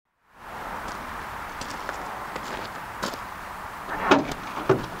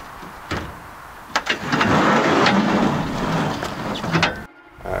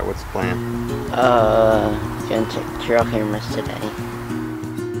Gonna check trail cameras today.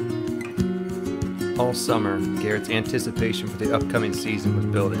 All summer, Garrett's anticipation for the upcoming season was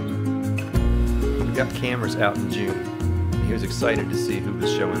building. We got cameras out in June, and he was excited to see who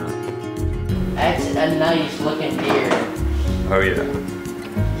was showing up. That's a nice looking deer. Oh yeah.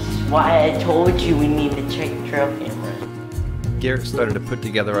 That's why I told you we need to check trail cameras. Garrett started to put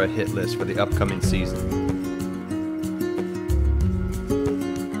together a hit list for the upcoming season.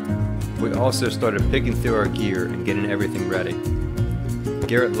 We also started picking through our gear and getting everything ready.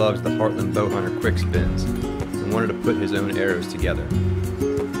 Garrett loves the Heartland Bowhunter quick spins and wanted to put his own arrows together.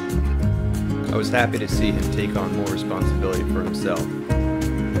 I was happy to see him take on more responsibility for himself.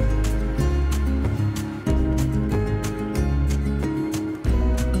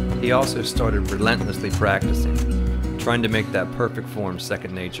 He also started relentlessly practicing, trying to make that perfect form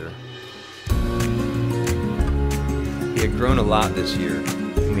second nature. He had grown a lot this year,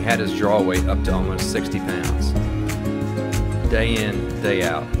 and we had his draw weight up to almost 60 pounds. Day in, day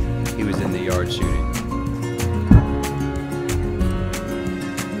out, he was in the yard shooting.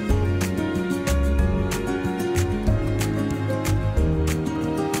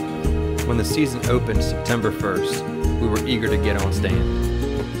 When the season opened September 1st, we were eager to get on stand.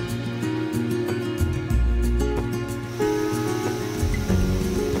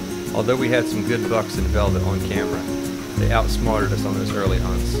 Although we had some good bucks in velvet on camera, they outsmarted us on those early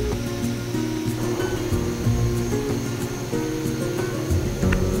hunts.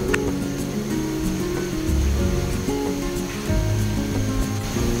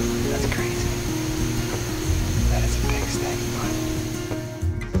 That's crazy. That is a big snake, bud.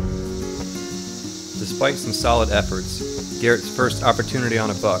 Despite some solid efforts, Garrett's first opportunity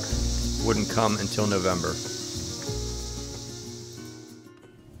on a buck wouldn't come until November.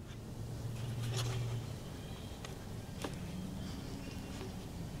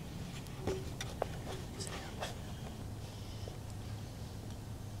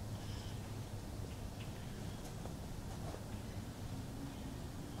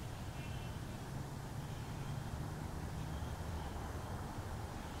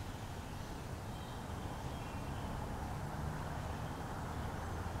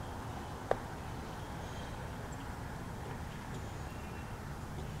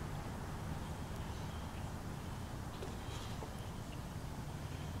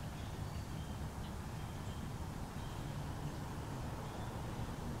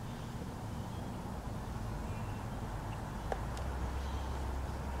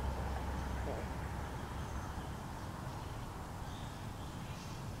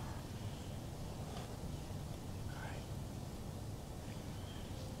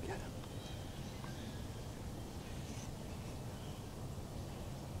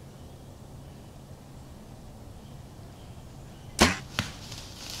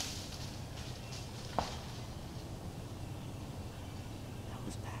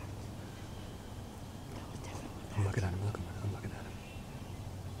 I'm looking at him, I'm looking at him.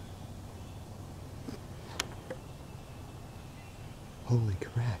 Holy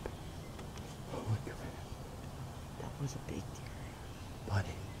crap. Holy crap. That was a big deer.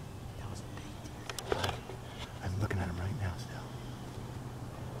 Buddy. That was a big deer. Buddy. I'm looking at him right now still.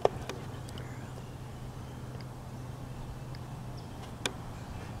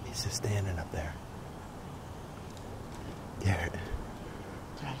 He's just standing up there. Garrett.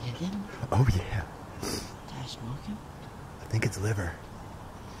 Did I hit him? Oh yeah. Did I smoke him? I think it's liver.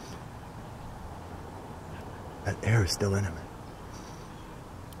 That air is still in him.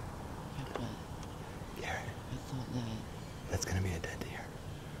 Yeah, but Garrett, I thought that... that's gonna be a dead deer.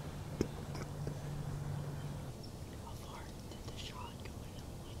 How far did the shot go in?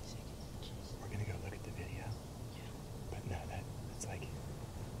 Like 6 inches? We're gonna go look at the video. Yeah. But no, it's like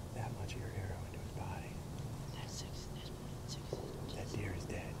that much of your arrow into his body. That's 6 inches. That deer is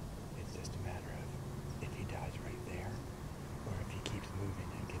dead. It's just a matter of if he dies right there, or if he keeps moving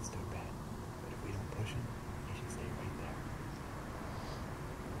and gets to a bed. But if we don't push him, he should stay right there.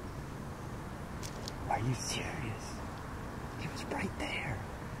 Are you serious? He was right there.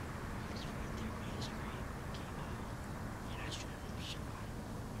 He's right there when his scream came out. And I should have shot him.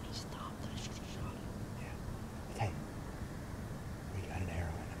 When he stopped, I should have shot him. Yeah. Hey, we got an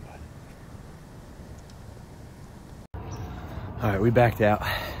arrow in him, bud. All right, we backed out.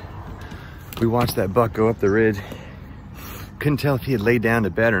 We watched that buck go up the ridge. Couldn't tell if he had laid down to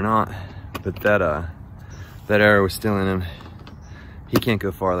bed or not, but that arrow was still in him. He can't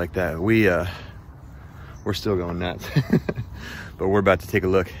go far like that. We're still going nuts. But we're about to take a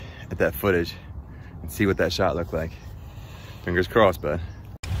look at that footage and see what that shot looked like. Fingers crossed, bud.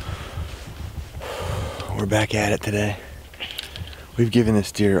 We're back at it today. We've given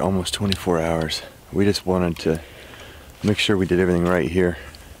this deer almost 24 hours. We just wanted to make sure we did everything right here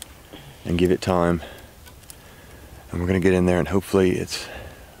and give it time. And we're gonna get in there and hopefully it's,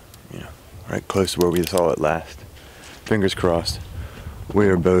 you know, right close to where we saw it last. Fingers crossed. We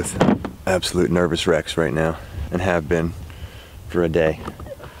are both absolute nervous wrecks right now and have been for a day.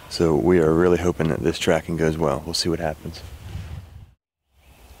 So we are really hoping that this tracking goes well. We'll see what happens.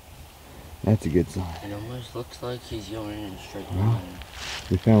 That's a good sign. It almost looks like he's going in a straight Well, line.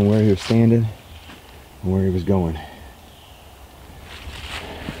 we found where he was standing and where he was going.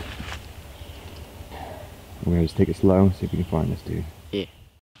 We're gonna just take it slow and see if we can find this dude. Yeah.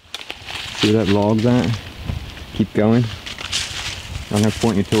 See where that log's at? Keep going. I'm gonna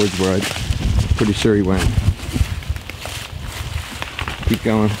point you towards where I'm pretty sure he went. Keep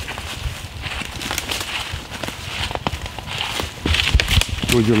going.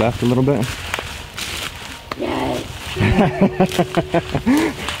 Towards your left a little bit. Yes.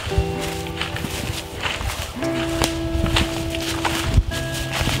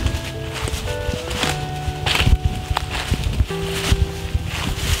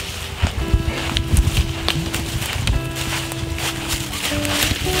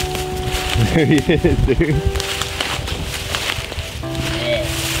 There he is, dude.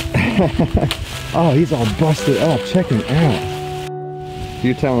 Oh, he's all busted up. Check him out.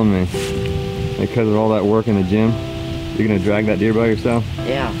 You're telling me, because of all that work in the gym, you're gonna drag that deer by yourself?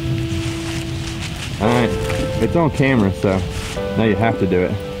 Yeah. Alright. It's on camera, so now you have to do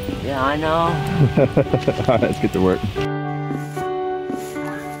it. Yeah, I know. Alright, let's get to work.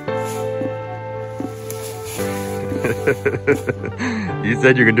 You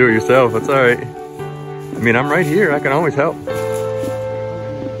said you can do it yourself. That's alright. I mean, I'm right here. I can always help.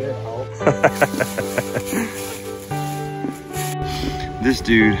 This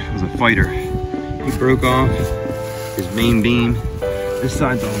dude was a fighter. He broke off his main beam. This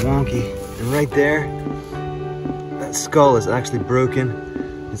side's all wonky. And right there, that skull is actually broken.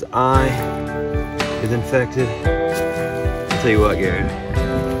 His eye is infected. I'll tell you what, Garrett.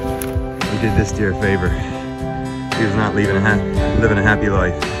 We did this deer a favor. He was not living a happy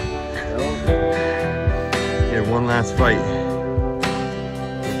life. He had one last fight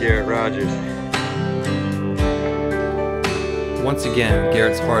with Garrett Rogers. Once again,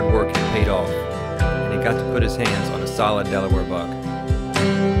 Garrett's hard work had paid off, and he got to put his hands on a solid Delaware buck.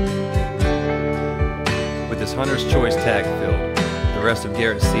 With his Hunter's Choice tag filled, the rest of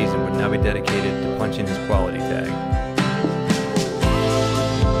Garrett's season would now be dedicated to punching his quality tag.